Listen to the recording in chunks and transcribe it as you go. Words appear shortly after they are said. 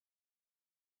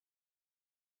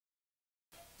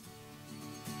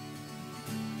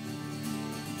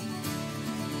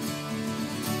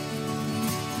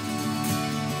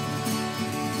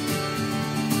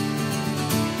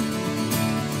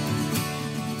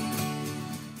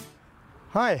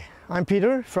Hi, I'm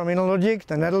Peter from Innologic,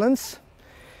 the Netherlands,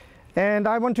 and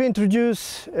I want to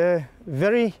introduce a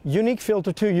very unique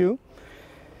filter to you.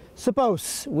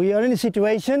 Suppose we are in a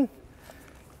situation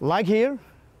like here,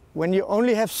 when you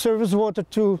only have surface water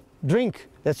to drink.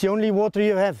 That's the only water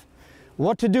you have.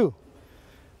 What to do?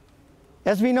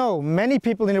 As we know, many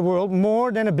people in the world,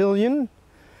 more than 1 billion,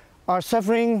 are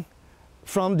suffering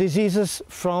from diseases,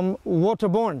 from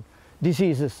waterborne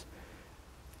diseases.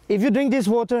 If you drink this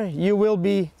water, you will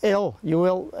be ill. You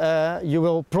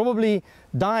will probably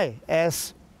die,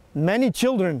 as many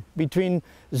children between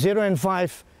 0 and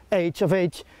 5 of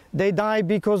age, they die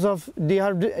because of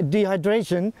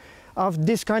dehydration of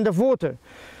this kind of water.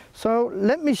 So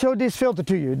let me show this filter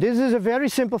to you. This is a very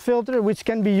simple filter which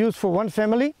can be used for one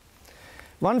family.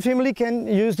 One family can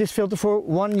use this filter for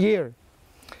 1 year.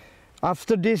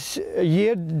 After this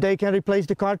year, they can replace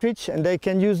the cartridge and they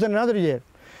can use it another year.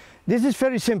 This is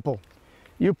very simple.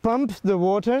 You pump the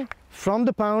water from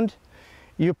the pound,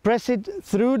 you press it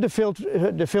through the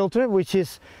filter, which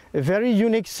is a very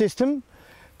unique system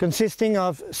consisting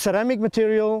of ceramic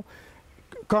material,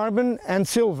 carbon and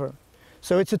silver.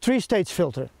 So it's a 3-stage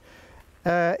filter.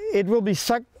 It will be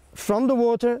sucked from the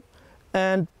water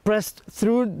and pressed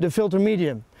through the filter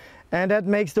medium, and that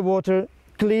makes the water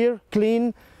clear,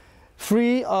 clean,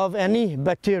 free of any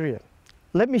bacteria.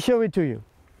 Let me show it to you.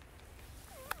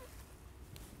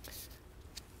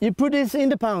 You put this in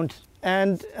the pound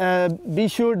and be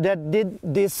sure that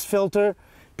this filter,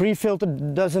 pre-filter,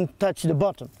 doesn't touch the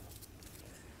bottom.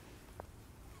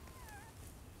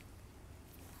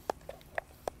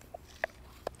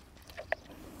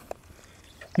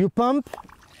 You pump,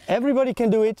 everybody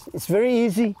can do it, it's very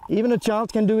easy, even a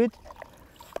child can do it.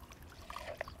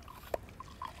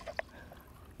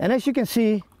 And as you can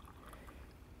see,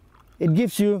 it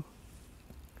gives you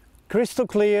crystal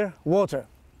clear water.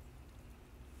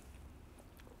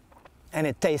 And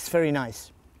it tastes very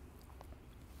nice.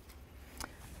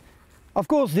 Of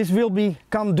course, this will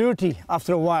become dirty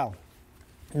after a while.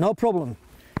 No problem.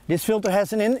 This filter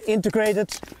has an integrated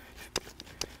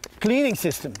cleaning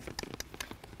system.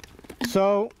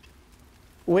 So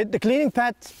with the cleaning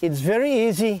pad, it's very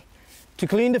easy to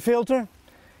clean the filter.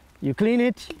 You clean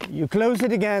it, you close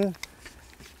it again,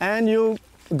 and you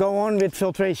go on with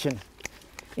filtration.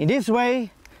 In this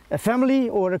way, a family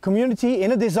or a community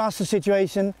in a disaster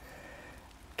situation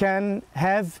can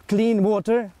have clean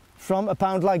water from a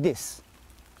pound like this.